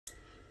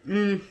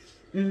Mm,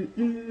 mm, mm,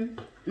 mm,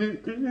 mm,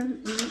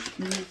 mm, mm,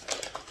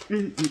 mm,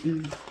 mm,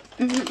 mm,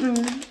 mm,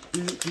 mm,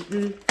 mm,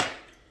 mm.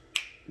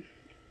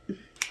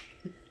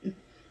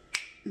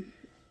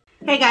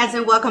 Hey guys,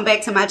 and welcome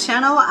back to my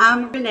channel.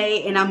 I'm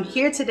Renee, and I'm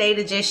here today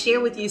to just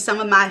share with you some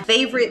of my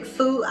favorite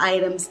food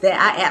items that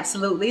I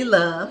absolutely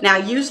love. Now,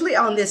 usually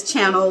on this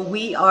channel,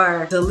 we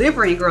are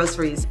delivering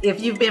groceries.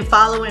 If you've been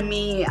following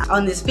me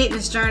on this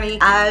fitness journey,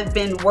 I've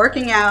been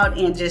working out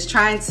and just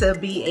trying to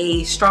be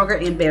a stronger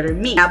and better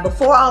me. Now,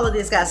 before all of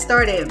this got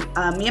started,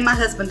 me and my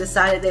husband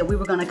decided that we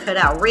were gonna cut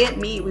out red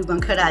meat, we were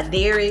gonna cut out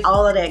dairy,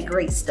 all of that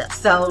great stuff.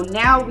 So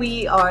now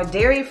we are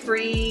dairy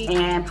free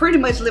and pretty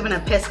much living a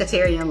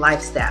pescatarian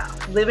lifestyle.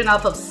 Living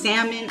off of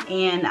salmon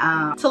and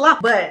tilapia.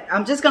 But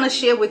I'm just gonna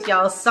share with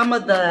y'all some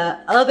of the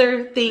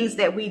other things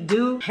that we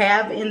do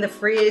have in the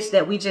fridge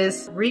that we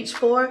just reach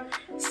for.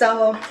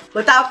 So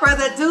without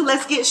further ado,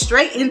 let's get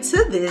straight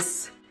into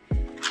this.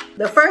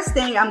 The first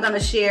thing I'm gonna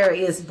share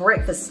is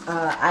breakfast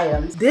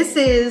items. This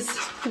is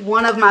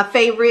one of my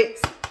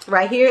favorites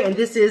right here, and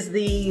this is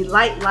the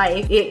Light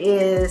Life. It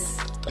is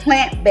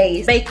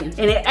plant-based bacon,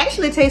 and it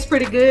actually tastes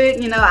pretty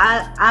good. You know,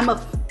 I'm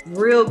a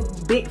real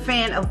big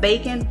fan of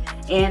bacon,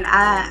 and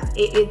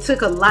it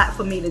took a lot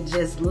for me to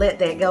just let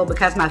that go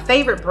because my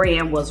favorite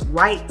brand was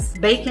Wright's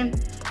bacon.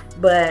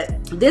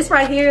 But this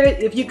right here,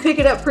 if you cook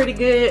it up pretty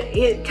good,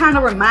 it kind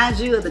of reminds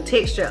you of the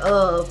texture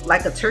of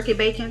like a turkey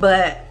bacon,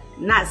 but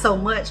not so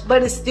much,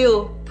 but it's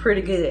still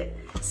pretty good.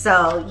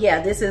 So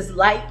yeah, this is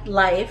Light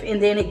Life,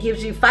 and then it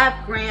gives you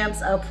 5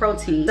 grams of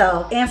protein,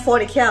 so, and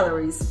 40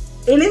 calories,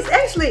 and it's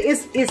actually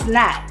it's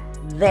not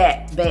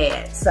that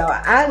bad. So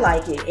I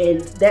like it,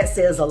 and that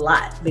says a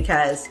lot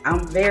because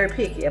I'm very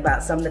picky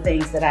about some of the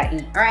things that I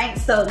eat. All right,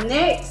 so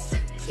next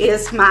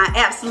is my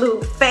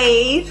absolute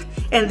fave,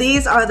 and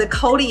these are the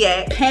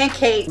Kodiak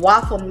pancake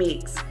waffle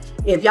mix.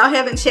 If y'all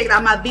haven't checked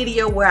out my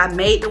video where I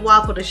made the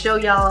waffle to show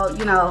y'all,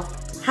 you know,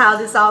 how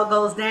this all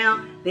goes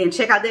down, then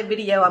check out that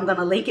video. I'm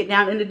gonna link it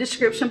down in the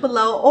description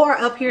below or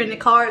up here in the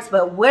cards,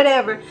 but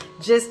whatever,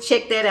 just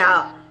check that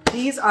out.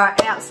 These are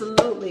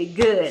absolutely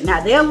good.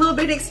 Now, they're a little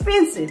bit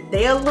expensive.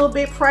 They're a little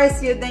bit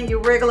pricier than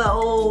your regular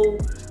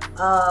old,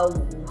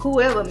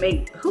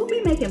 who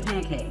be making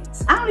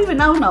pancakes? I don't even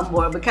know no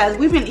more because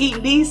we've been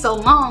eating these so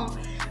long,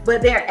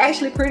 but they're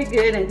actually pretty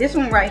good. And this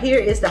one right here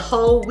is the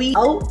whole wheat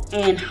oat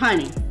and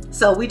honey.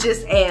 So we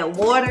just add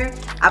water.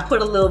 I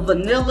put a little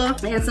vanilla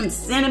and some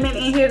cinnamon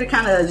in here to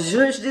kind of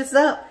zhuzh this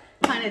up.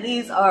 Honey,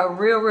 these are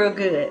real, real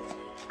good.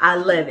 I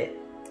love it.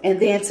 And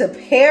then to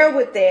pair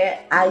with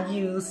that, I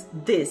use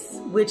this,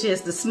 which is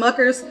the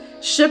Smucker's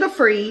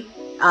sugar-free,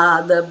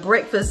 the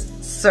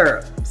breakfast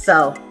syrup.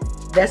 So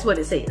that's what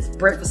it says,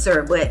 breakfast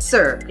syrup, but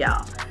syrup,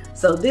 y'all.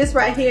 So this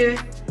right here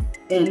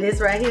and this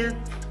right here,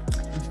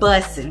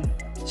 bussin',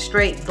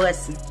 straight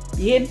bussin'.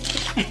 You hear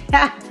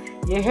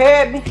me? You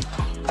heard me?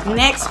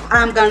 Next,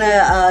 I'm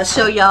gonna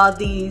show y'all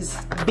these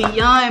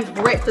Beyond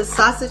Breakfast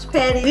sausage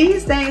patties.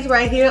 These things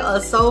right here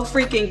are so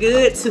freaking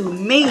good to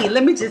me.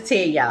 Let me just tell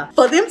y'all.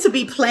 For them to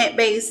be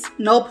plant-based,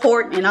 no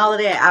pork and all of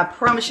that, I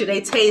promise you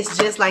they taste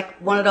just like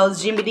one of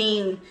those Jimmy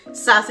Dean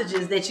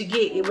sausages that you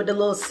get with the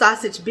little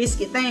sausage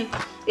biscuit thing.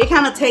 It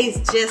kind of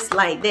tastes just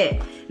like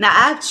that. Now,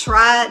 I've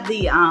tried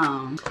the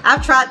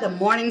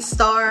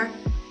Morningstar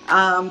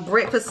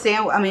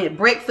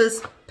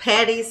breakfast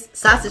patties,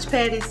 sausage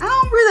patties. I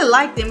don't really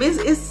like them.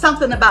 It's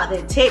something about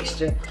that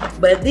texture.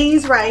 But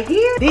these right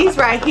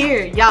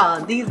here,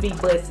 y'all, these be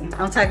bussin'.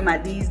 I'm talking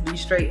about these be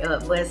straight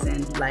up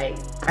bussin'. Like,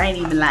 I ain't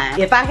even lying.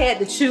 If I had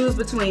to choose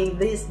between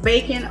this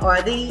bacon or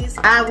these,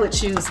 I would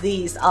choose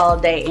these all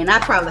day. And I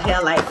probably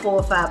have like 4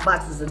 or 5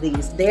 boxes of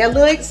these. They're a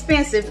little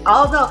expensive,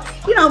 although,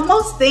 you know,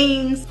 most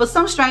things, for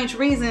some strange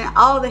reason,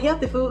 all the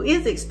healthy food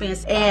is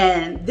expensive.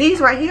 And these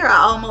right here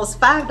are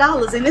almost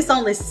 $5, and it's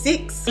only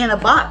 6 in a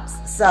box.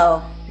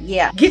 So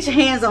yeah, get your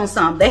hands on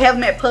some. They have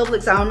them at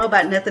Publix. I don't know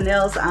about nothing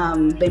else.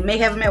 They may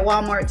have them at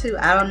Walmart too.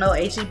 I don't know,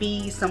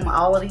 H-E-B,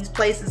 all of these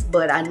places,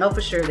 but I know for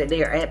sure that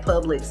they are at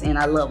Publix, and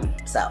I love them.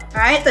 So, all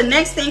right, the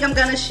next thing I'm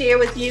gonna share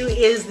with you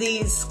is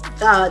these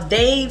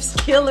Dave's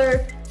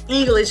Killer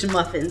English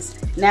muffins.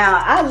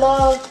 Now, I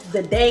love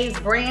the Dave's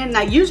brand.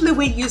 Now, usually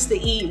we used to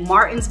eat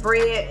Martin's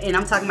bread, and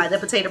I'm talking about the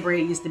potato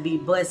bread used to be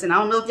bussin'. I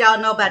don't know if y'all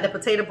know about the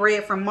potato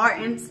bread from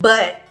Martin's,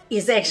 but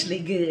it's actually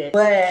good.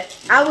 But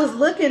I was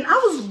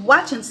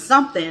watching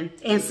something,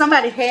 and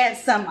somebody had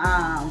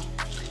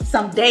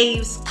some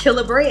Dave's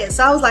Killer bread.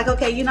 So I was like,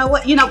 okay, you know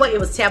what? It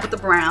was Tabitha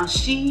Brown.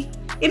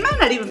 It might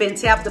not even been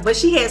Tabitha, but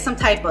she had some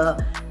type of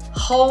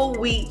whole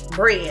wheat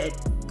bread,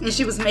 and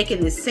she was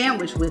making this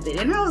sandwich with it.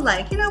 And I was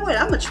like, you know what?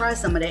 I'm gonna try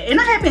some of that. And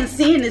I had been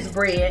seeing this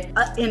bread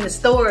in the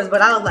stores,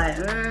 but I was like,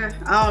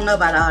 I don't know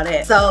about all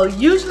that. So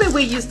usually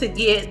we used to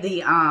get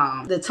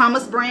the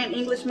Thomas brand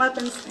English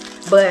muffins,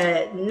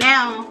 but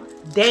now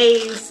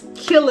Dave's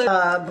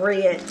Killer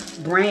Bread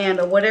brand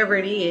or whatever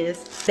it is,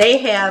 they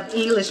have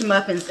English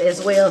muffins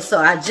as well. So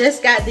I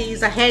just got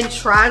these. I hadn't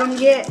tried them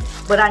yet,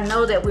 but I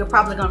know that we're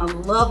probably gonna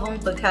love them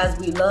because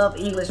we love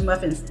English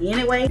muffins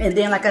anyway. And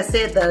then, like I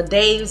said, the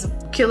Dave's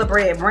Killer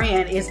Bread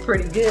brand is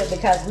pretty good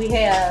because we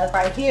have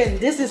right here,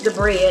 this is the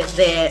bread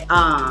that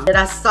that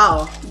I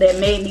saw that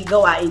made me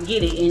go out and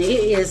get it, and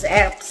it is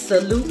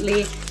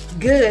absolutely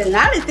good. And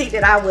I didn't think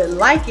that I would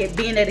like it,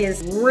 being that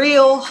it's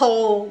real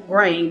whole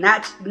grain,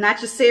 not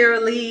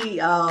necessarily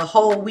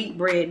whole wheat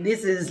bread.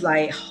 This is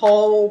like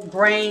whole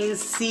grain,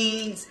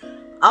 seeds,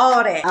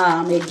 all that.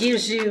 It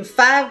gives you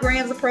 5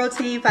 grams of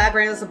protein, 5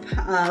 grams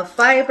of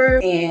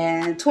fiber,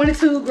 and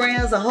 22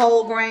 grams of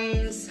whole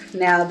grains.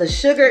 Now the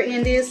sugar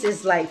in this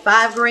is like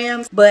 5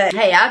 grams, but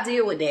hey, I'll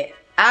deal with that.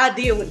 I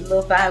deal with the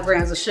little 5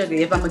 grams of sugar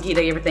if I'm gonna get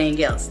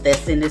everything else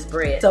that's in this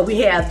bread. So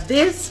we have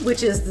this,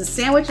 which is the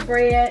sandwich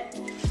bread.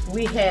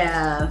 We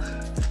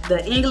have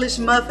the English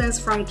muffins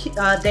from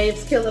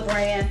Dave's Killer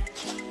brand.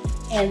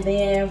 And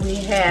then we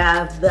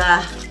have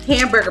the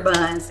hamburger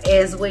buns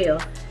as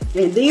well.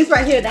 And these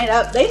right here,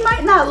 they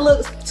might not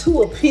look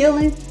too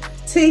appealing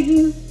to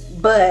you,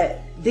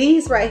 but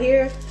these right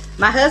here,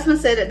 my husband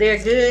said that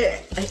they're good.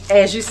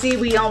 As you see,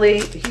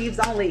 he's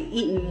only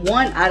eaten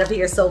one out of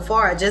here so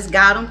far. I just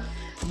got them,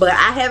 but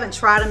I haven't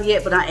tried them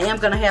yet, but I am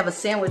gonna have a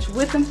sandwich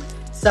with them.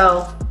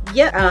 So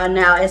yeah,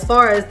 now as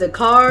far as the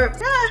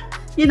carbs,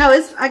 you know,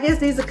 I guess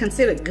these are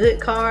considered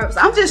good carbs.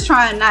 I'm just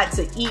trying not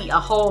to eat a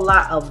whole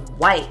lot of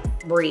white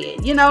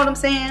bread, you know what I'm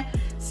saying?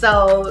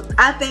 So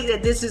I think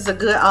that this is a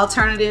good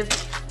alternative,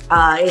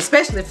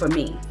 especially for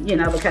me, you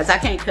know, because I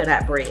can't cut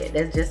out bread.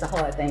 That's just a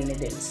hard thing to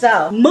do.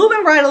 So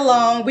moving right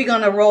along, we're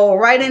gonna roll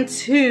right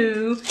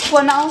into,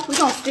 well no, we're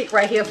gonna stick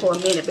right here for a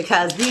minute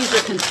because these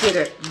are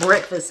considered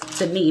breakfast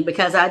to me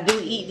because I do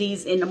eat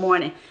these in the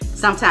morning,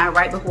 sometime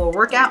right before a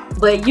workout.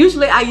 But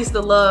usually I used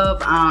to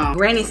love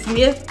Granny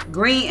Smith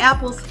green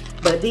apples,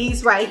 but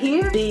these right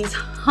here, these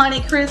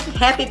Honey Crisp,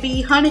 Happy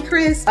Bee Honey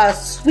Crisp,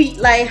 sweet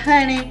like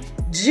honey,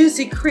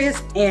 juicy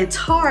crisp, and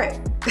tart.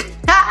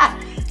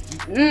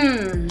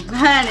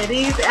 Honey,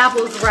 these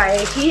apples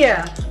right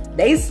here,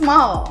 they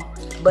small,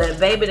 but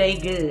baby, they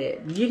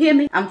good. You hear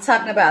me? I'm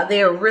talking about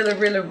they're really,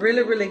 really,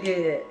 really, really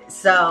good.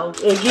 So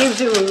it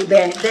gives you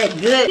that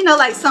good, you know,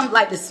 like some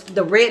like this,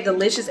 the Red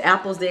Delicious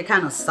apples, they're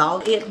kind of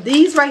soft.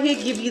 These right here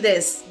give you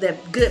that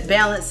good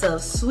balance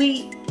of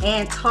sweet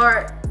and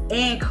tart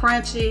and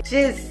crunchy.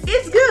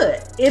 It's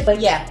good. But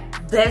yeah,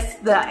 that's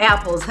the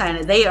apples,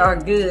 honey. They are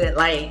good.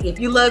 Like if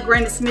you love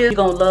Granny Smith, you're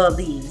gonna love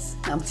these.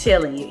 I'm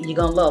telling you, you're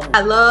gonna love them.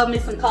 I love me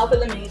some coffee.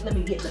 Let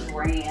me get the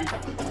brand.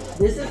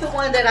 This is the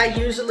one that I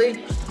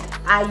usually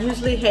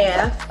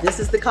have. This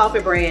is the coffee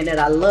brand that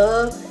I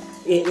love.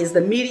 It is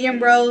the medium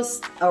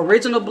roast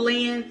original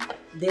blend.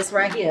 This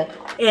right here.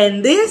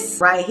 And this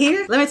right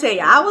here, let me tell you,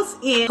 I was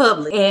in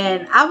Publix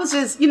and I was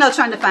just, you know,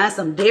 trying to find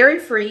some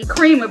dairy-free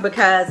creamer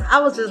because I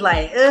was just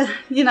like,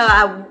 you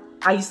know,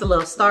 I used to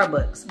love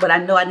Starbucks, but I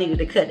know I needed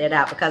to cut that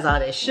out because all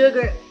that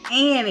sugar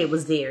and it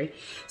was dairy.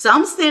 So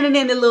I'm standing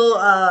in the little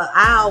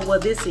aisle where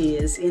this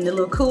is, in the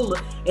little cooler,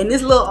 and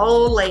this little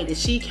old lady,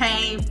 she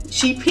came,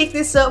 she picked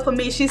this up for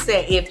me. She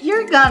said, if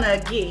you're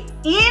gonna get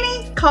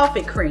any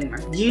coffee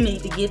creamer, you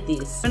need to get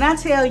this. When I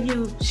tell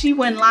you, she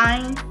wasn't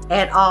lying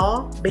at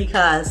all,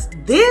 because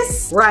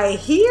this right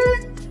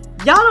here,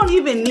 y'all don't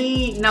even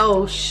need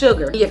no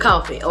sugar in your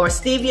coffee or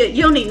stevia.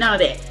 You don't need none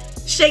of that.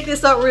 Shake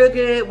this up real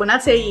good. When I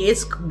tell you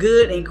it's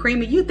good and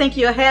creamy, you think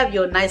you'll have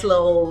your nice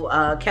little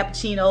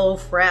cappuccino,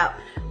 frap,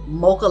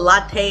 mocha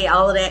latte,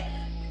 all of that.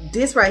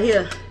 This right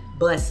here,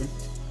 bussin'.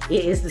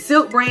 It is the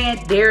Silk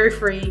brand, dairy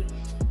free,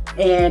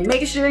 and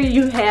make sure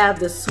you have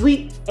the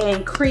sweet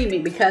and creamy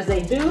because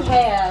they do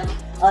have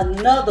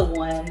another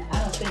one.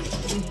 I don't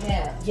think we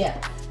have.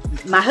 Yeah,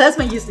 my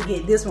husband used to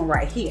get this one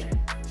right here.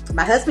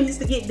 My husband used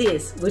to get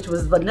this, which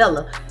was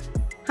vanilla.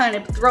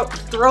 Honey,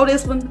 throw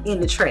this one in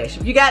the trash.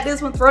 If you got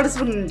this one, throw this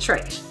one in the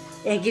trash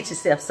and get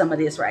yourself some of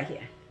this right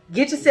here.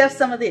 Get yourself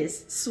some of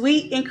this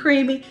sweet and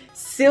creamy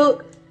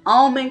Silk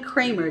almond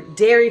creamer,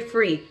 dairy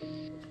free.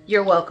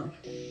 You're welcome.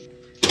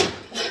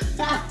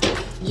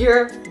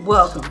 You're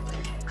welcome.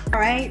 All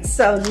right,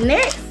 so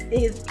next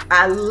is,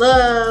 I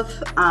love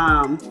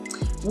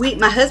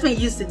my husband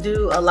used to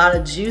do a lot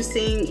of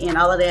juicing and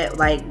all of that,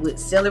 like with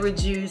celery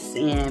juice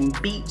and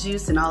beet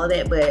juice and all of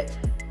that, but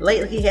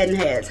lately he hadn't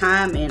had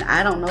time and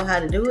I don't know how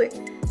to do it.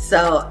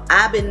 So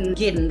I've been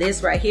getting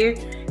this right here,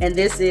 and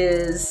this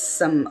is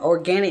some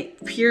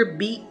organic pure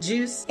beet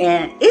juice,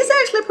 and it's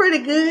actually pretty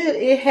good.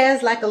 It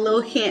has like a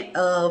little hint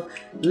of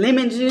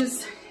lemon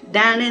juice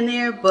down in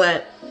there,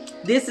 but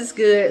this is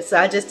good. So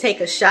I just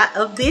take a shot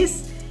of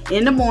this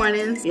in the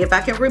mornings if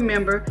I can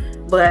remember,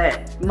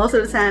 but most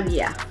of the time,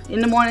 yeah, in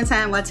the morning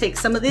time I take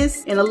some of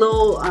this in a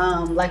little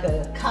like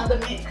a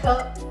condiment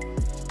cup.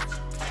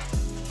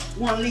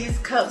 One of these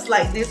cups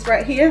like this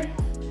right here.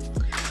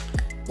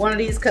 One of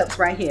these cups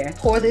right here.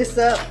 Pour this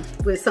up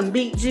with some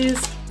beet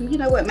juice. You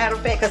know what, matter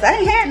of fact, because I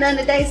ain't had none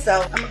today,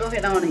 so I'm gonna go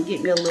ahead on and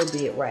get me a little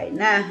bit right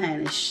now,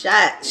 honey.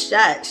 Shot,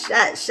 shot,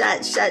 shot,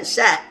 shot, shot,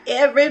 shot.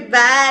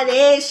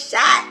 Everybody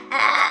shot.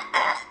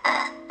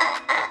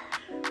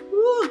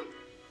 Woo.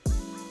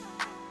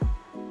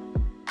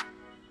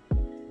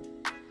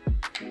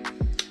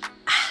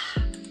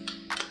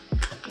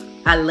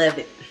 I love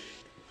it.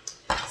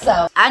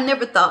 So I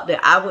never thought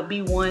that I would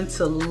be one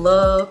to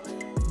love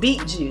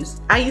beet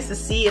juice. I used to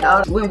see it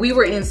all when we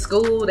were in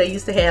school. They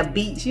used to have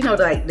beets, you know,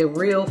 like the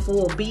real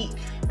full beet.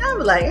 I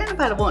was like,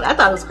 anybody want? I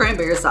thought it was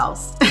cranberry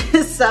sauce.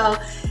 So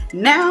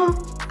now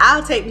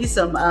I'll take me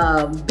some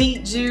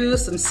beet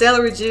juice, some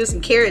celery juice, some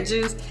carrot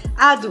juice.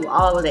 I'll do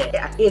all of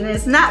that, and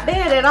it's not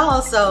bad at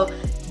all. So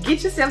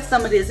get yourself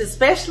some of this,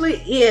 especially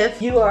if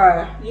you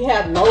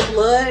have low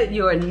blood,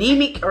 you're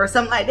anemic or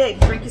something like that.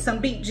 Drink you some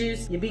beet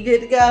juice, you'll be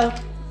good to go.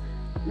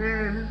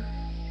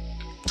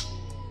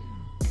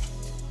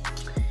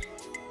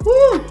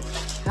 Woo.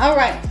 All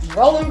right,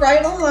 rolling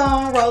right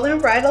along, rolling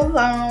right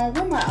along.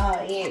 Where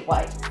my egg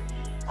whites?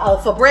 Oh,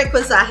 for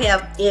breakfast I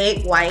have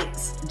egg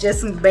whites,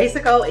 just some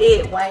basic old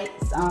egg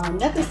whites.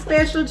 Nothing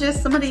special,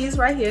 just some of these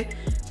right here.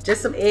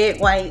 Just some egg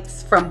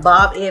whites from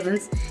Bob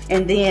Evans.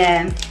 And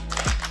then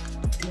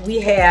we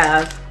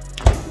have,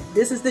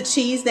 this is the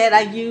cheese that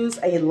I use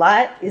a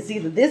lot. It's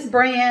either this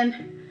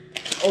brand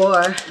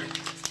or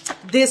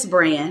this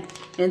brand.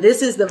 And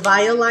this is the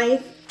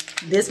Violife.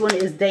 This one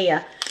is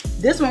there.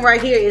 This one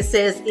right here, it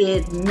says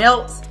it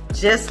melts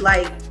just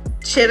like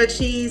cheddar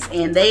cheese,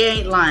 and they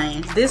ain't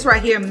lying. This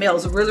right here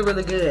melts really,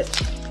 really good.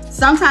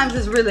 Sometimes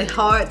it's really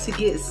hard to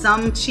get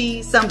some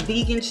cheese, some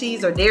vegan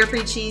cheese or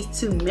dairy-free cheese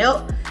to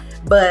melt,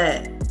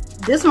 but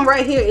this one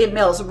right here, it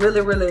melts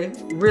really, really,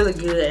 really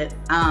good.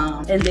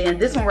 And then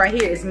this one right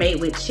here is made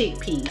with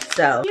chickpeas.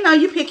 So, you know,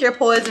 you pick your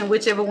poison,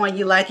 whichever one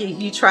you like.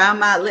 If you try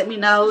them out, let me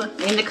know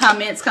in the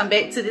comments. Come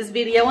back to this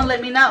video and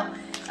let me know.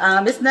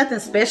 It's nothing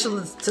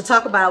special to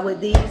talk about with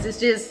these.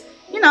 It's just,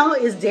 you know,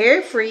 it's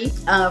dairy free,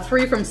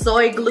 free from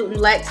soy, gluten,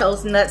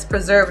 lactose, nuts,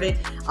 preservative,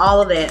 all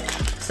of that.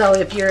 So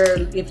if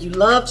you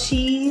love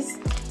cheese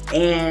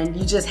and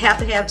you just have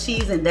to have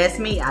cheese, and that's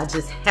me, I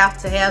just have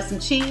to have some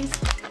cheese,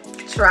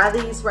 try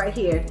these right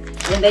here.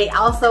 And they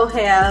also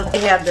have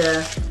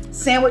the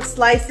sandwich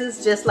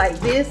slices just like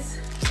this.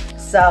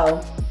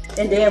 So,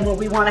 and then when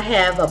we want to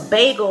have a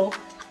bagel,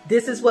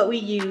 this is what we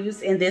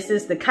use, and this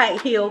is the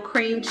Kite Hill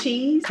cream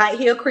cheese. Kite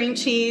Hill cream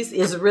cheese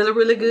is really,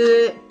 really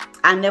good.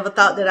 I never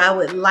thought that I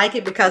would like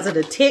it because of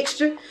the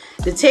texture.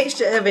 The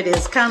texture of it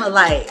is kind of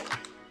like,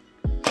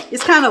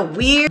 it's kind of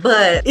weird,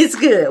 but it's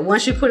good.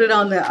 Once you put it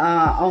on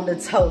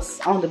the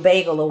toast, on the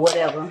bagel or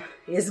whatever,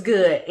 it's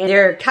good. And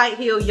their Kite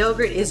Hill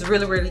yogurt is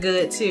really, really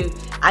good too.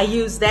 I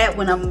use that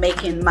when I'm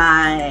making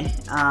my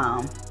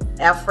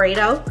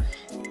Alfredo.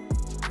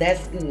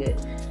 That's good,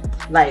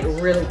 like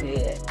really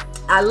good.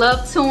 I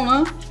love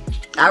tuna.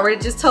 I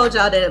already just told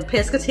y'all that a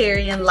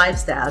pescatarian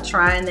lifestyle,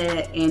 trying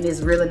that, and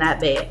it's really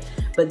not bad.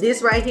 But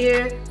this right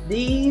here,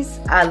 these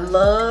I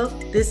love.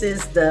 This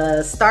is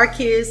the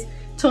Starkist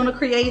Tuna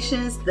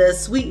Creations, the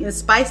sweet and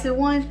spicy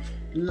one.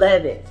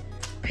 Love it.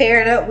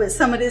 Pair it up with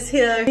some of this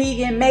here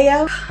vegan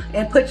mayo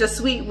and put your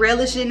sweet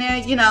relish in there,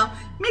 you know.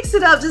 Mix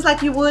it up just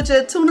like you would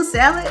your tuna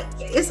salad.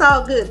 It's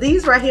all good.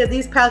 These right here,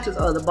 these pouches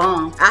are the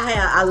bomb.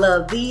 I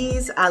love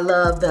these. I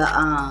love the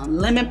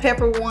lemon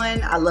pepper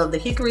one. I love the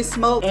hickory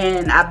smoke.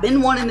 And I've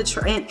been wanting to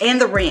try, and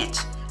the ranch.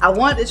 I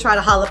wanted to try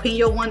the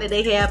jalapeno one that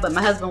they have, but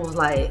my husband was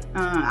like,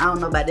 I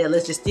don't know about that.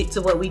 Let's just stick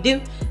to what we do.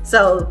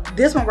 So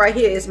this one right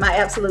here is my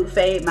absolute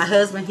fave. My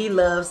husband, he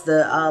loves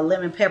the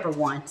lemon pepper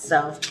one.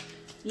 So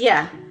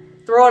yeah.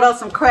 Throw it on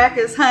some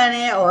crackers,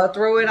 honey, or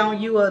throw it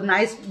on you a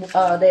nice,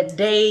 that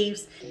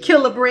Dave's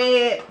Killer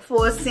Bread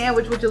for a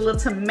sandwich with your little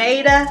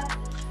tomato.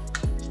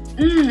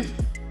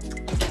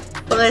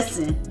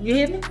 Bussin', you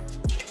hear me?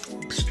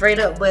 Straight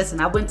up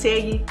bussin'. I wouldn't tell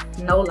you,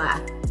 no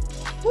lie.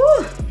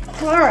 Woo.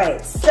 All right,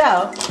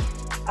 so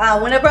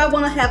whenever I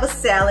want to have a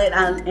salad,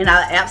 and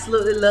I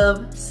absolutely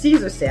love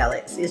Caesar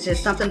salads. It's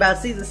just something about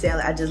Caesar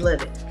salad, I just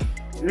love it.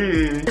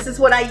 This is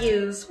what I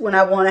use when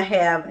I want to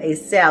have a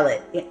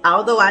salad.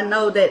 Although I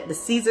know that the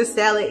Caesar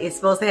salad is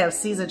supposed to have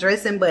Caesar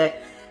dressing,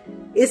 but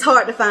it's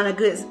hard to find a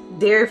good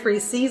dairy-free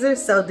Caesar,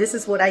 so this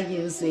is what I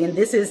use. And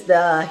this is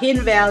the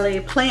Hidden Valley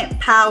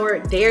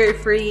plant-powered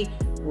dairy-free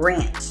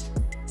ranch.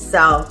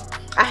 So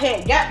I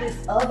had got this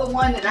other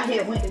one that I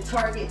had went to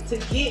Target to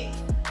get,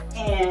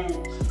 and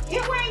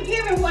it wasn't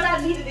giving what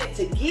I needed it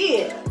to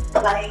give.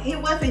 Like,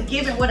 it wasn't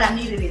giving what I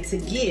needed it to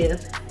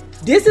give.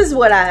 This is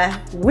what I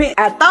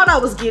thought I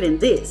was getting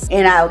this,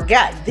 and I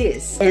got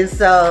this. And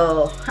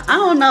so, I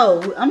don't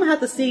know. I'm gonna have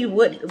to see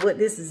what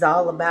this is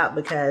all about,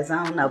 because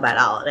I don't know about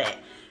all of that.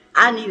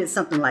 I needed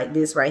something like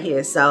this right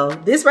here. So,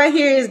 this right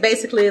here is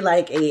basically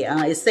like a,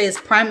 it says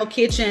Primal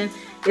Kitchen.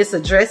 It's a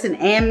dressing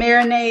and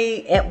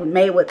marinade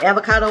made with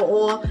avocado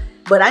oil.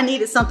 But I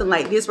needed something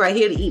like this right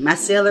here to eat my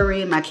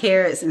celery and my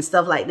carrots and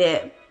stuff like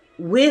that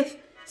with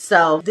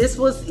So this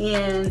was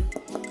in,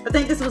 I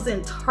think this was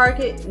in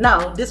Target.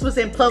 No, this was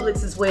in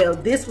Publix as well.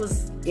 This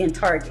was in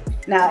Target.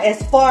 Now,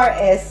 as far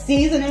as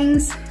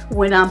seasonings,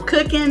 when I'm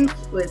cooking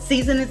with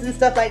seasonings and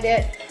stuff like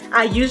that,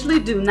 I usually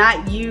do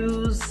not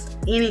use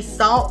any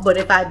salt, but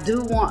if I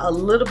do want a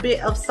little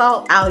bit of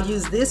salt, I'll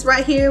use this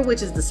right here,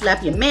 which is the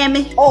Slap Your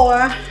Mammy,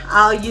 or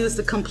I'll use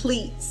the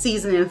complete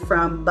seasoning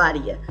from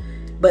Badia.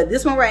 But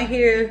this one right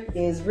here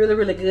is really,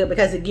 really good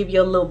because it gives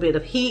you a little bit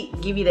of heat,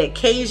 give you that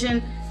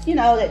Cajun, you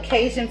know, that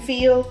Cajun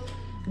feel.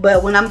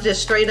 But when I'm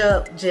just straight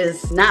up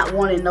just not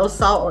wanting no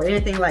salt or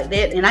anything like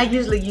that, and I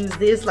usually use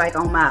this like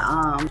on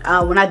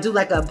my when I do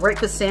like a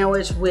breakfast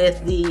sandwich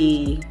with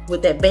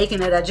that bacon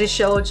that I just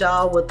showed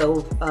y'all, with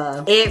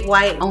the egg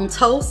white on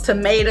toast,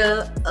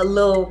 tomato, a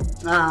little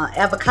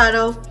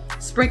avocado,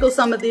 sprinkle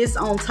some of this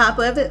on top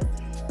of it.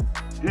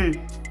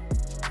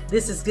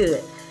 This is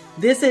good.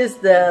 This is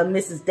the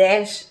Mrs.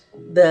 Dash,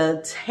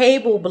 the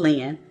table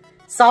blend,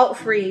 salt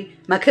free.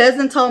 My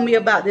cousin told me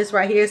about this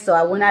right here, so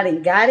I went out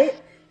and got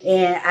it.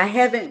 And I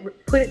haven't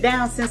put it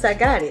down since I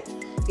got it.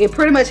 It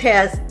pretty much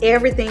has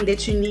everything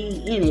that you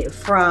need in it,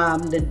 from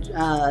the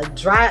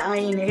dry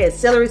onion. It has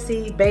celery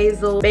seed,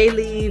 basil, bay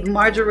leaf,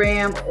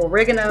 marjoram,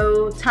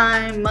 oregano,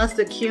 thyme,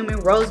 mustard, cumin,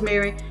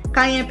 rosemary,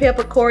 cayenne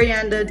pepper,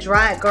 coriander,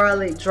 dried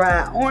garlic,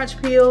 dried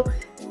orange peel.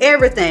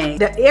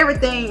 Everything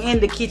in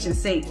the kitchen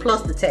sink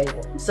plus the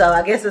table. So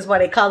I guess that's why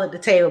they call it the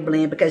table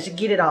blend, because you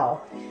get it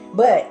all.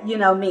 But you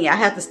know me, I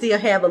have to still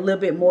have a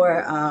little bit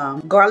more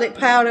garlic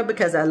powder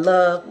because I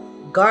love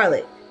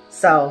garlic.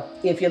 So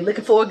if you're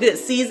looking for a good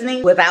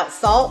seasoning without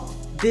salt,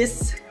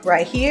 this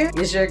right here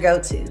is your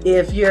go-to.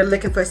 If you're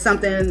looking for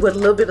something with a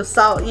little bit of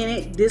salt in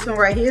it, this one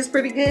right here is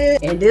pretty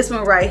good, and this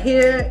one right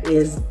here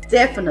is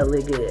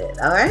definitely good.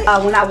 All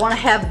right, when I want to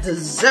have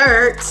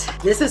dessert,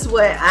 this is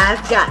what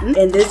I've gotten,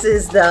 and this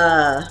is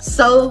the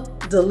So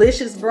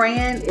Delicious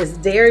brand. It's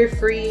dairy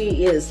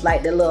free. It's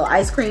like the little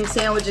ice cream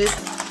sandwiches,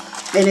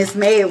 and it's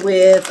made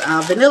with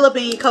vanilla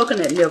bean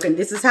coconut milk. And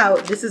this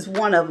is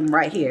one of them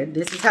right here.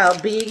 This is how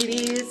big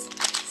it is.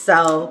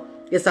 So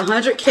it's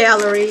 100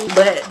 calories,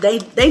 but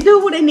they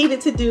do what they needed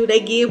to do. They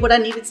give what I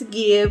needed to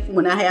give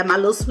when I have my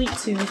little sweet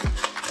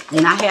tooth,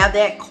 and I have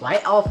that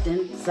quite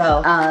often.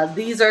 So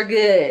these are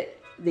good.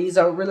 These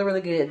are really,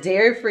 really good.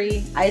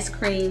 Dairy-free ice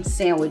cream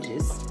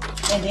sandwiches.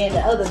 And then the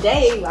other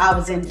day I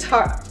was in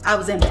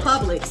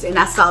Publix, and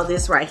I saw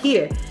this right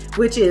here,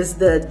 which is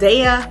the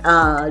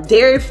Daya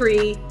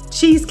dairy-free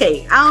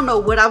cheesecake. I don't know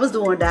what I was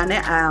doing down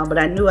that aisle, but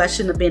I knew I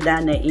shouldn't have been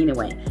down there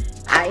anyway.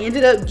 I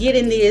ended up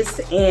getting this,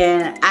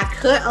 and I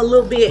cut a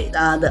little bit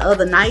the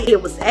other night.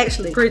 It was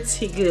actually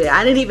pretty good.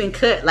 I didn't even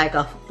cut like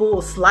a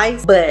full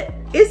slice, but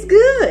it's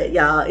good,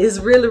 y'all. It's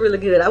really, really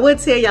good. I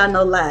wouldn't tell y'all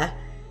no lie.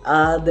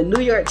 The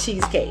New York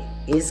cheesecake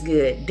is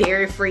good.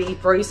 Dairy free.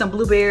 Throw you some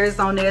blueberries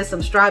on there,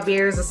 some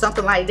strawberries or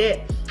something like that.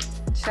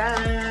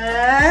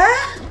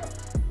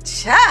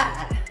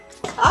 Cha.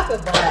 Talk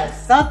about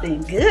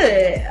something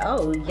good.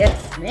 Oh,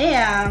 yes,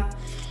 ma'am.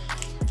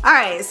 All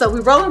right, so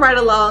we're rolling right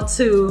along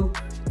to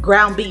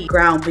ground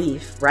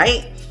beef,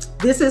 right?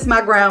 This is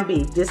my ground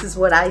beef. This is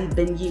what I've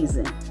been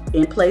using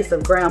in place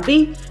of ground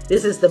beef.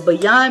 This is the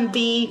Beyond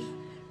Beef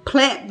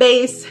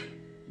plant-based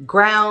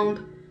ground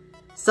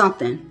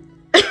something.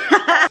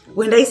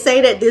 When they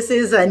say that this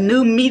is a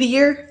new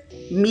meteor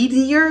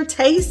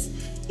taste,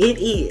 it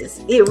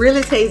is. It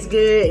really tastes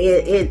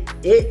good.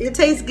 It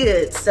tastes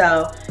good.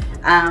 So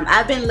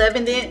I've been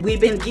loving it. We've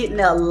been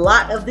getting a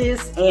lot of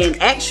this, and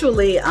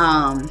actually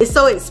it's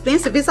so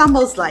expensive. It's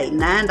almost like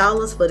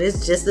 $9 for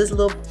just this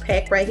little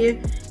pack right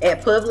here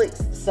at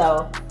Publix.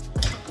 So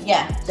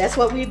yeah, that's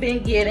what we've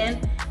been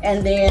getting.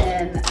 And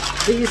then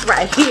these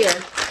right here,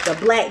 the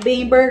black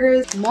bean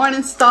burgers,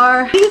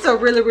 Morningstar. These are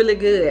really, really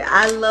good.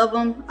 I love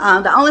them.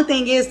 The only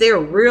thing is they're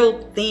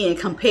real thin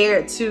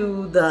compared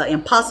to the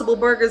Impossible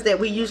burgers that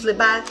we usually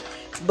buy.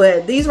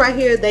 But these right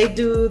here, they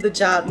do the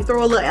job. You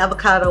throw a little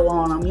avocado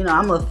on them. You know,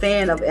 I'm a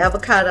fan of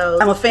avocados.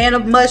 I'm a fan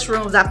of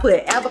mushrooms. I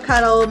put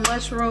avocado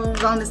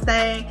mushrooms on this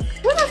thing.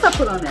 What else I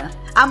put on there?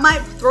 I might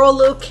throw a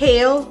little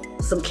kale,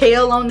 some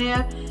kale on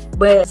there.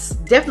 But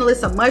definitely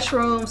some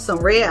mushrooms, some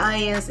red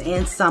onions,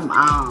 and some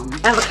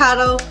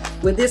avocado.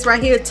 With this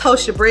right here,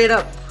 toast your bread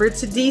up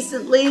pretty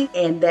decently,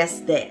 and that's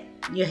that.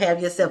 You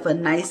have yourself a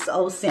nice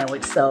old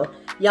sandwich. So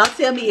y'all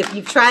tell me if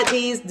you've tried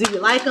these, do you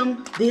like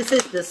them? This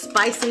is the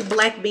spicy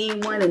black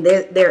bean one, and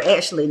they're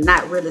actually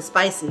not really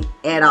spicy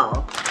at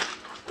all.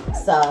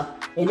 So,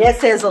 and that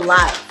says a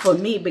lot for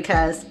me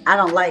because I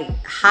don't like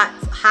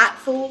hot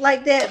food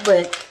like that,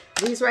 but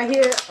these right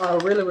here are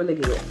really, really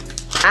good.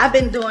 I've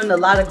been doing a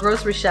lot of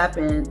grocery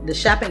shopping, the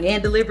shopping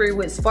and delivery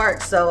with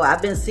Spark, so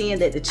I've been seeing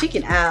that the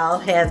chicken aisle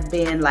has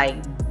been like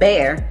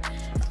bare.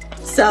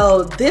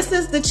 So this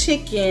is the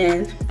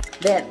chicken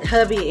that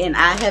hubby and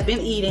I have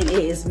been eating. It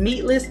is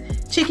meatless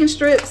chicken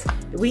strips.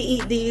 We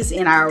eat these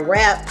in our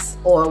wraps,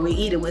 or we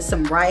eat it with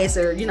some rice,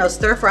 or you know,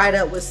 stir fried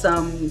up with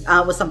some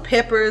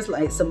peppers,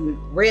 like some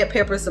red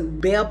peppers, some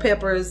bell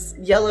peppers,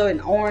 yellow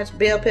and orange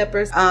bell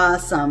peppers,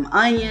 some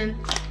onion.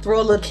 Throw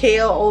a little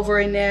kale over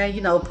in there, you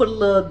know, put a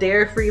little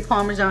dairy-free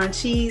Parmesan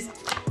cheese.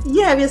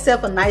 You have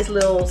yourself a nice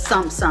little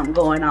something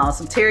going on.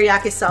 Some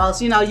teriyaki sauce,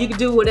 you know, you can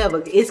do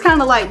whatever. It's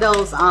kind of like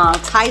those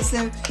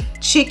Tyson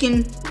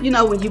chicken, you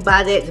know, when you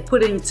buy that to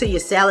put it into your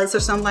salads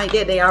or something like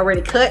that, they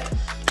already cut.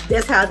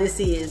 That's how this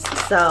is.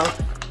 So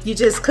you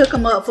just cook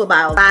them up for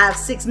about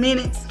 5-6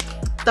 minutes.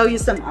 Throw you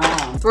some,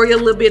 throw you a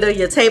little bit of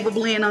your table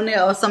blend on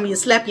there, or some of your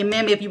slap your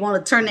mammy if you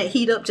want to turn that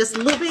heat up just a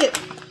little bit.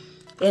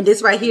 And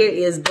this right here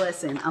is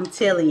bussin', I'm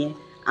telling you.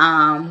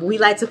 We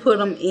like to put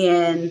them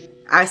in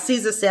our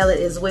Caesar salad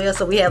as well.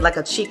 So we have like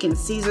a chicken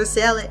Caesar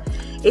salad.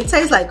 It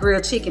tastes like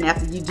grilled chicken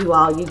after you do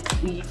all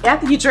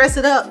after you dress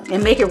it up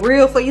and make it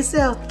real for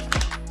yourself.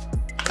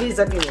 These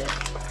are good.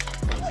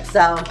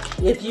 So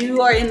if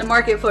you are in the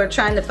market for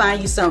trying to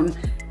find you some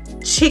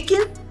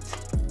chicken,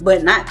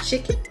 but not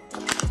chicken,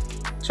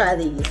 try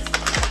these.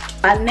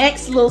 My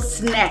next little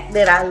snack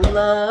that I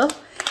love,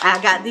 I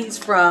got these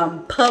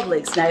from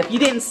Publix. Now, if you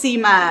didn't see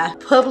my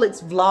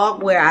Publix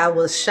vlog where I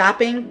was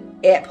shopping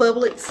at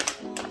Publix,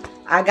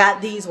 I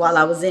got these while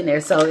I was in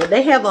there. So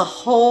they have a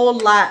whole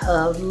lot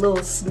of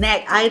little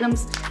snack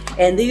items.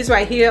 And these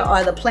right here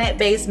are the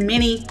plant-based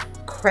mini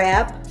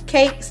crab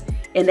cakes.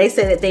 And they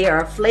say that they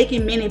are flaky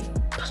mini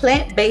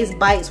plant-based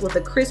bites with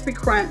a crispy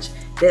crunch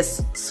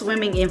that's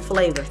swimming in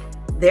flavor.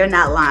 They're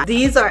not lying.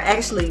 These are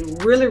actually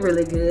really,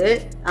 really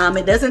good.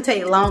 It doesn't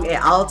take long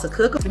at all to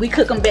cook them. We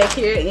cook them back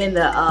here in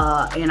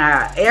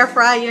our air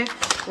fryer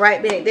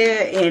right back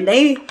there, and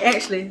they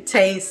actually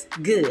taste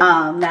good.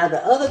 Now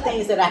the other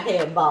things that I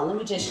had bought, let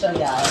me just show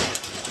y'all.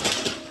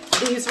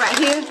 These right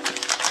here,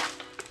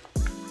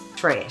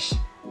 trash,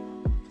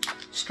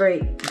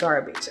 straight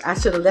garbage. I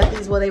should have left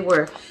these where they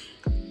were.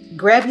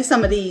 Grab you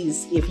some of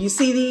these. If you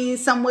see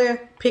these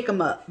somewhere, pick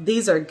them up.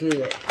 These are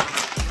good.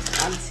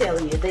 I'm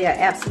telling you, they are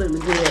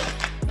absolutely good.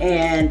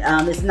 And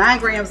it's 9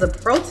 grams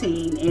of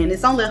protein, and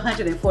it's only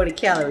 140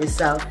 calories.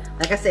 So,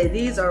 like I said,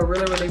 these are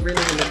really, really,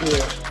 really, really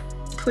good.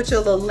 Put your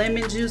little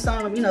lemon juice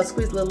on them, you know,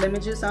 squeeze a little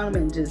lemon juice on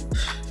them, and just,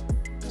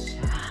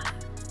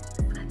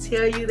 I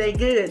tell you, they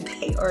good.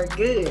 They are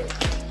good.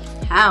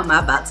 How am I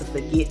about to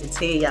forget to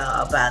tell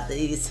y'all about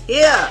these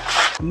here?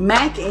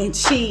 Mac and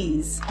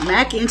cheese.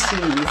 Mac and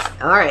cheese.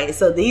 All right,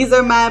 so these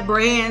are my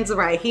brands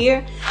right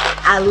here.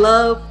 I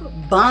love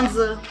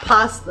Bonza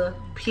pasta,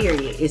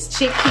 period. It's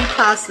chickpea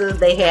pasta.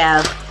 They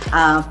have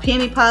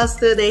penny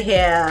pasta. They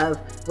have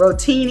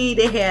rotini.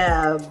 They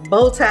have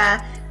bow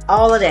tie.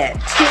 All of that.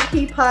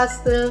 Chickpea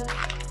pasta.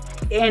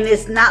 And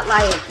it's not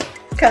like,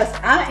 because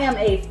I am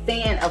a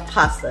fan of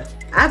pasta.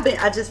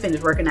 I just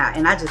finished working out,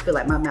 and I just feel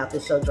like my mouth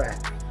is so dry.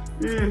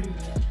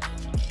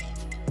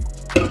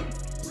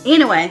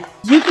 Anyway,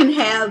 you can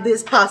have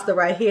this pasta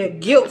right here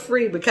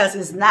guilt-free because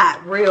it's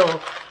not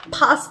real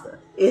pasta.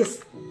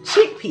 It's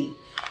chickpea.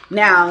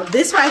 Now,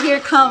 this right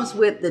here comes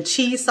with the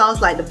cheese sauce,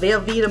 like the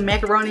Velveeta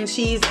macaroni and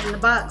cheese in the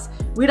box.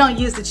 We don't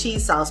use the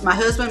cheese sauce. My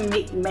husband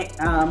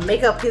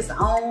make up his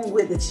own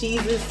with the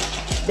cheeses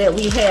that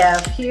we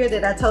have here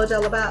that I told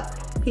y'all about.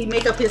 He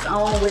make up his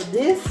own with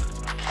this,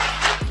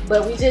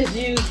 but we just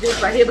use this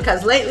right here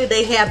because lately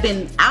they have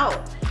been out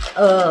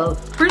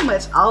of pretty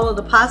much all of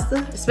the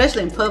pasta,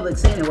 especially in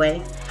Publix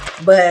anyway.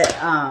 But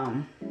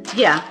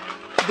yeah,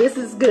 this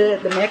is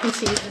good. The mac and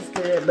cheese is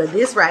good. But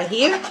this right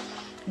here,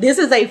 this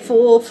is a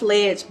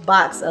full-fledged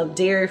box of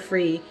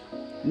dairy-free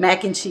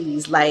mac and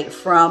cheese. Like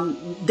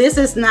this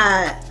is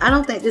not, I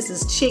don't think this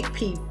is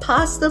chickpea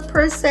pasta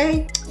per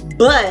se,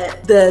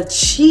 but the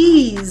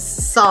cheese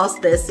sauce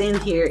that's in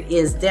here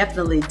is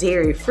definitely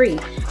dairy-free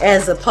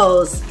as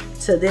opposed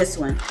to this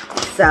one.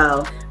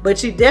 So,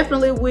 but you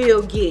definitely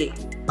will get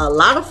a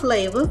lot of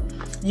flavor.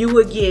 You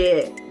will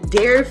get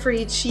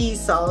dairy-free cheese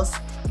sauce,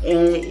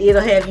 and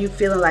it'll have you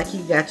feeling like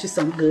you got you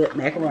some good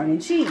macaroni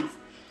and cheese.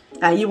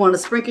 You want to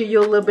sprinkle you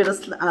a little bit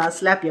of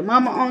slap your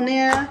mama on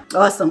there,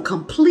 or some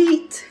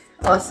complete,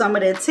 or some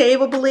of that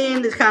table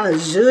blend to kind of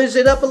zhuzh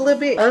it up a little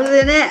bit. Other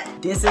than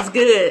that, this is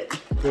good.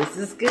 This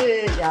is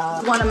good,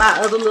 y'all. One of my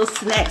other little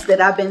snacks that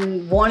I've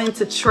been wanting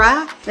to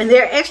try, and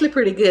they're actually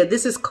pretty good.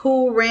 This is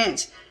Cool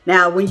Ranch.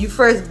 Now, when you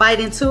first bite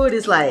into it,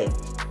 it's like,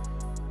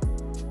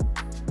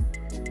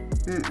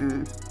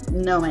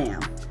 no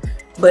ma'am.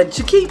 But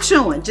you keep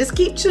chewing, just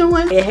keep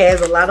chewing. It has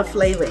a lot of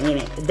flavor in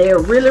it. They're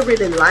really,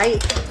 really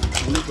light.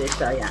 Let me just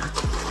show y'all.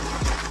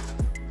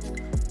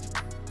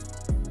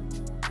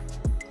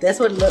 That's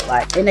what it looked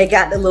like. And they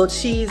got the little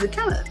cheese. It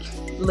kind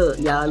of, look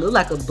y'all, look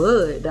like a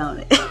bud, don't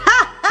it?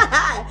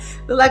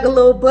 Look like a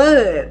little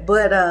bud.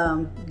 But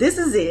this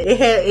is it.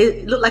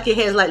 It looked like it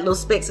has like little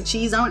specks of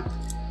cheese on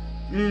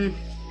it.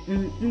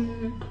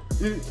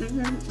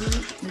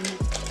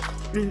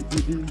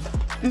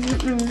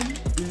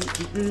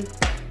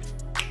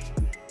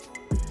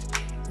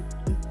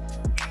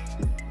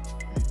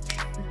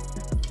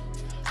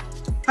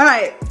 All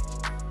right,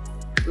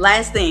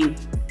 last thing,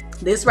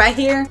 This right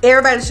here,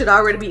 everybody should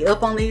already be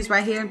up on these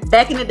right here.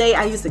 Back in the day,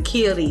 I used to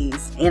kill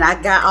these and I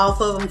got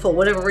off of them for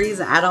whatever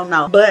reason, I don't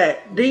know.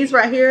 But these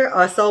right here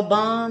are so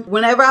bomb.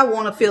 Whenever I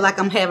want to feel like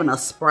I'm having a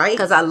Sprite,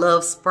 because I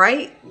love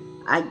Sprite,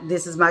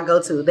 this is my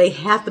go-to. They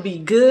have to be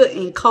good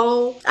and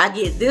cold. I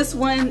get this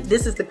one.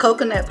 This is the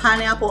coconut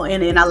pineapple,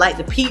 and then I like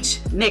the peach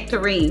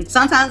nectarine.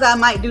 Sometimes I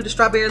might do the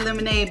strawberry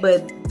lemonade,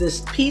 but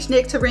the peach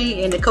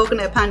nectarine and the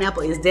coconut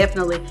pineapple is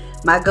definitely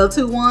my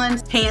go-to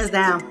ones, hands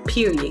down,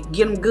 period.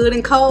 Get them good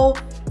and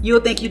cold.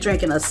 You'll think you're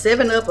drinking a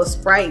 7-Up, a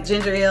Sprite,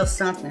 ginger ale,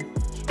 something.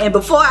 And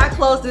before I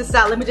close this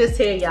out, let me just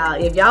tell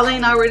y'all, if y'all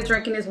ain't already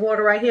drinking this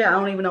water right here, I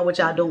don't even know what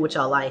y'all doing with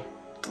y'all life.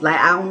 Like,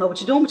 I don't know what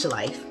you're doing with your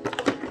life.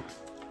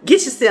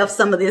 Get yourself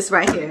some of this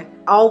right here.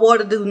 All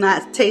water do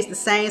not taste the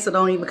same, so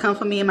don't even come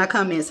for me in my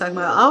comments talking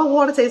about all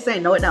water tastes the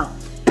same. No, it don't.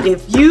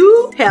 If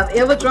you have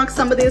ever drunk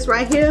some of this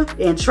right here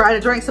and try to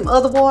drink some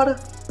other water,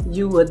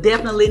 you will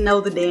definitely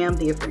know the damn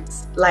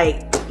difference.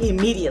 Like,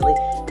 immediately.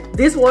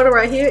 This water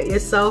right here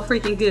is so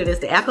freaking good. It's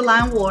the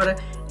alkaline water,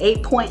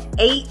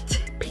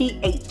 8.8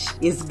 pH.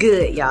 It's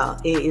good, y'all.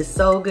 It is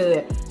so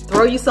good.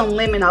 Throw you some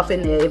lemon off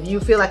in there if you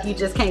feel like you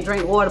just can't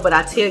drink water. But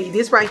I tell you,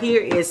 this right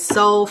here is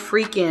so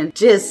freaking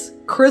just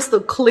crystal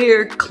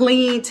clear,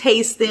 clean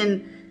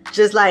tasting,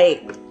 just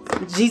like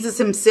Jesus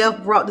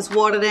himself brought this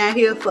water down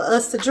here for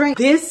us to drink.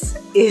 This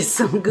is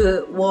some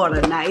good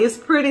water. Now, it's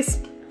pretty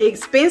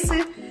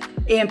expensive.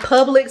 In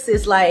Publix,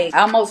 it's like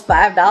almost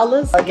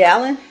 $5 a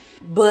gallon,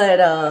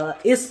 but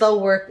it's so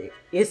worth it.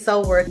 It's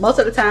so worth it. Most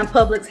of the time,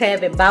 Publix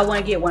have it buy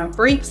one, get one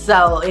free.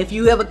 So if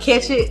you ever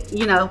catch it,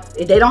 you know,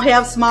 if they don't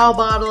have small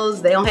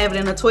bottles, they don't have it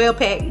in a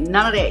 12-pack,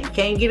 none of that. You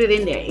can't get it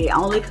in there. It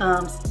only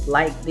comes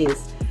like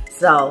this.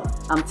 So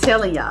I'm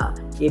telling y'all,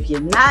 if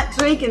you're not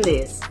drinking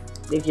this,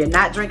 if you're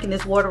not drinking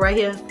this water right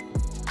here,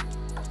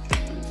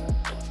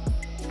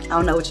 I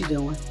don't know what you're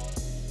doing.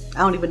 I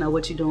don't even know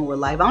what you're doing with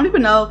life. I don't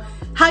even know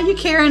how you're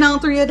carrying on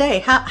through your day.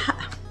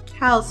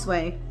 How,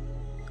 Sway?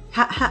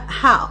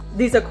 How?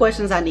 These are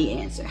questions I need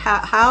answered.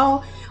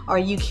 How are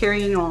you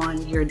carrying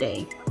on your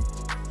day?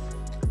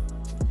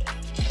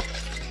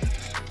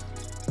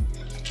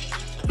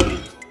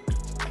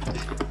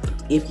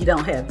 If you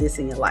don't have this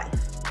in your life.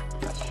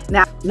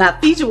 Now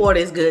Fiji water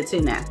is good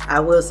too now. I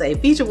will say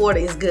Fiji water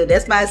is good.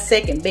 That's my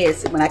second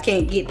best. When I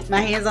can't get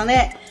my hands on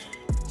that,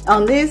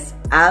 on this,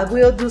 I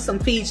will do some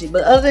Fiji.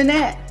 But other than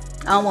that,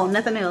 I don't want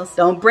nothing else.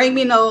 Don't bring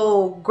me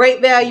no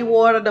great value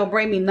water. Don't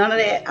bring me none of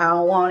that. I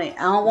don't want it.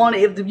 I don't want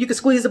it. If you can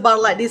squeeze a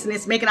bottle like this and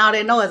it's making all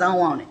that noise, I don't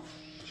want it.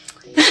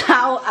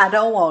 I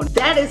don't want it.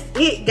 That is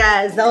it,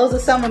 guys. Those are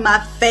some of my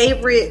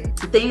favorite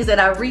things that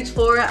I reach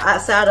for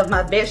outside of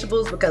my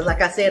vegetables, because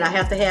like I said, I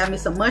have to have me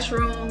some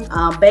mushrooms,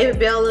 baby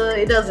Bella,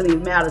 it doesn't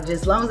even matter.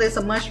 Just as long as there's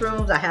some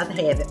mushrooms, I have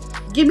to have it.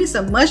 Give me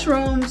some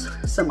mushrooms,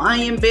 some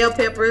onion, bell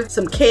pepper,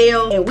 some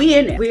kale, and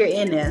we're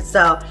in there.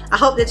 So I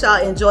hope that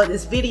y'all enjoyed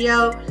this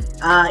video.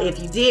 If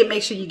you did,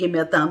 make sure you give me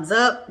a thumbs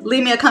up.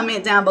 Leave me a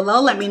comment down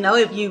below. Let me know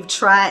if you've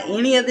tried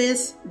any of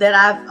this that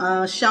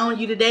I've shown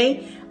you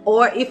today,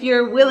 or if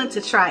you're willing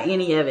to try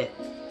any of it.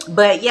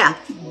 But yeah,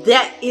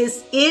 that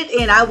is it,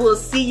 and I will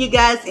see you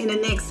guys in the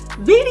next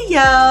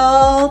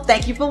video.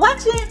 Thank you for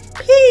watching.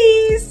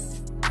 Peace.